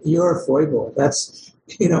your foible. That's,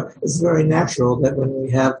 it's very natural that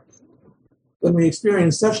when we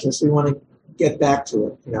experience suchness, we want to get back to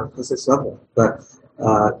it, because it's lovely. But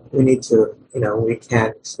we need to, we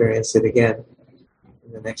can't experience it again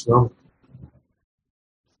in the next moment.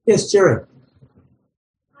 Yes, Jerry.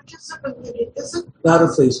 Just a minute. Louder,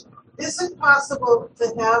 please. Is it possible to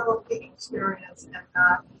have a peak experience and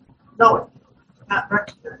not know it, not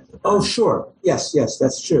recognize it? Oh, sure. Yes,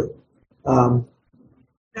 that's true. And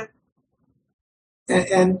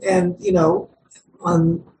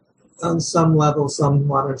on some level, some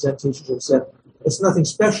modern Zen teachers have said it's nothing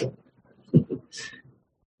special.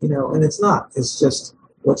 And it's not. It's just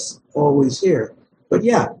what's always here. But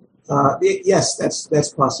yeah, yes, that's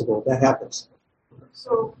possible. That happens.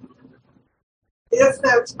 So, if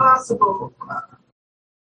that's possible,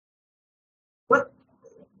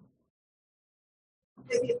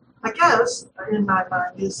 I guess, in my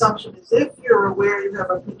mind, the assumption is if you're aware you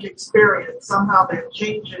have a peak experience, somehow that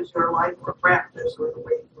changes your life or practice or the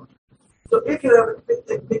way you look. So if you have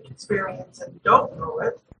a peak experience and don't know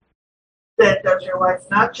it, then does your life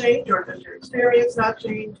not change or does your experience not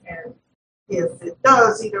change? And if it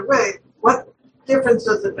does, either way, what difference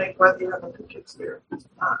does it make whether you have a peak experience or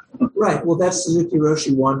not? Right. Well, that's Suzuki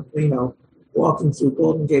Roshi one, walking through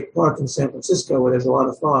Golden Gate Park in San Francisco where there's a lot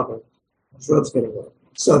of fog and the road's getting wet.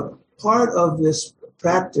 So part of this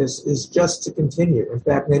practice is just to continue. In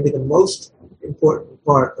fact, maybe the most important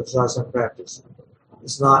part of Zazen practice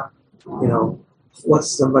is not, what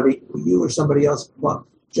you or somebody else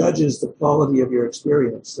judges the quality of your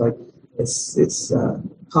experience. Like it's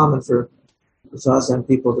common for Zazen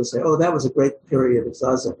people to say, oh, that was a great period of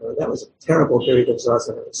Zazen, or that was a terrible period of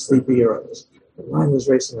Zazen, or was sleepy, or the mind was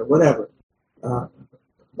racing, or whatever.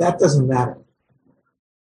 That doesn't matter.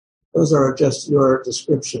 Those are just your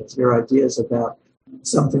descriptions, your ideas about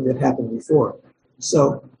something that happened before.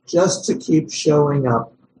 So just to keep showing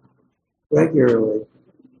up regularly,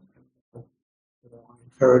 I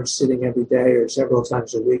encourage sitting every day or several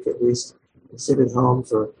times a week at least, and sit at home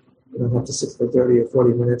you don't have to sit for 30 or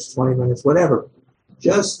 40 minutes, 20 minutes, whatever.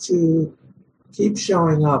 Just to keep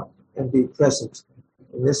showing up and be present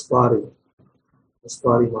in this body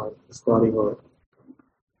mind, this body heart.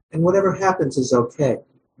 And whatever happens is okay.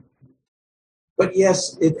 But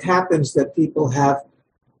yes, it happens that people have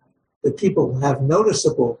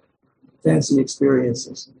noticeable fancy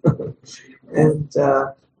experiences. And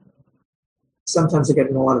sometimes they get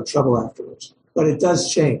in a lot of trouble afterwards. But it does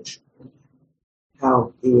change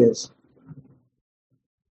how he is.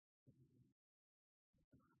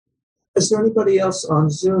 Is there anybody else on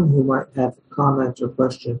Zoom who might have a comment or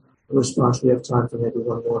question or response? We have time for maybe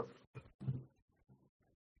one more.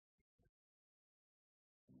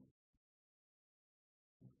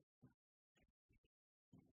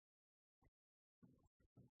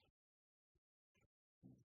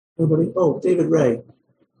 Nobody? Oh, David Ray.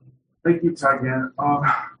 Thank you, Taigen.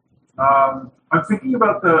 I'm thinking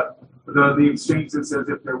about the exchange that says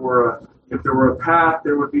if there were a path,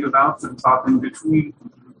 there would be a mountaintop in between.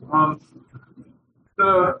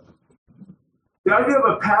 The idea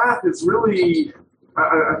of a path is really,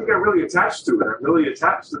 I think I'm really attached to it. I'm really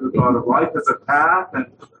attached to the thought of life as a path,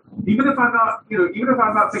 and even if I'm not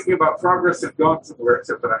thinking about progress and going somewhere,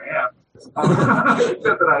 except that I am,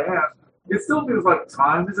 it still feels like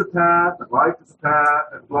time is a path, and life is a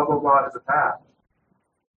path, and blah blah blah is a path.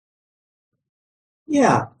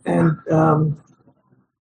 Yeah, and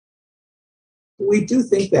we do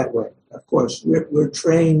think that way. Of course, we're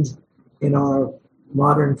trained in our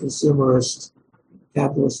modern consumerist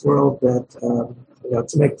capitalist world that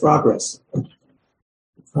to make progress, the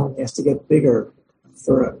economy has to get bigger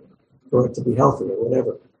for it to be healthy or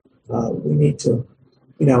whatever. We need to,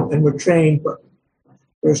 and we're trained, but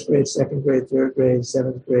first grade, second grade, third grade,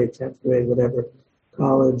 seventh grade, 10th grade, whatever,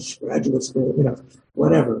 college, graduate school,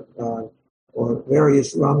 whatever, or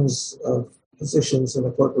various rungs of positions in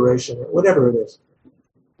a corporation, or whatever it is.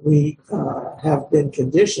 We have been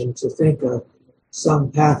conditioned to think of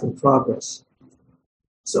some path of progress.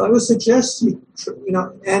 So I would suggest it's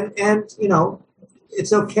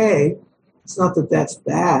okay. It's not that that's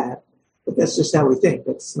bad, but that's just how we think.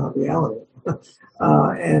 That's not reality.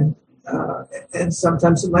 And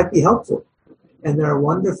sometimes it might be helpful. And there are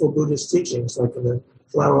wonderful Buddhist teachings, like in the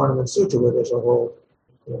Flower Ornament Sutra, where there's a whole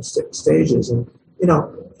stages, and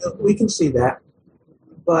we can see that.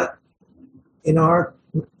 But in our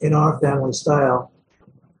family style,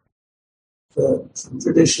 the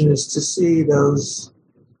tradition is to see those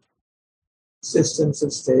systems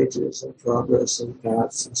and stages and progress and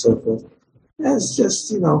paths and so forth as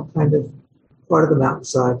just kind of part of the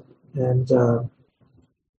mountainside, and that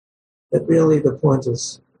really the point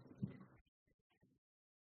is,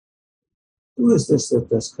 who is this that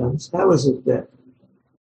thus comes? How is it that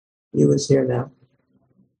you is here now?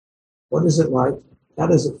 What is it like? How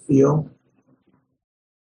does it feel?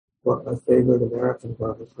 What my favorite American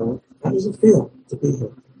Bible is called. How does it feel to be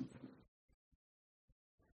here?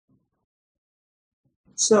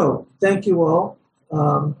 So, thank you all.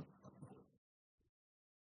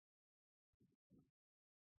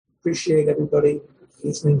 Appreciate everybody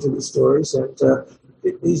listening to the stories, and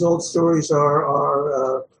these old stories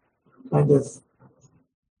are kind of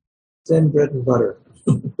thin bread and butter.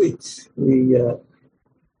 we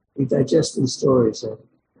digest these stories, and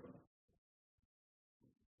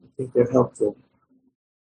I think they're helpful.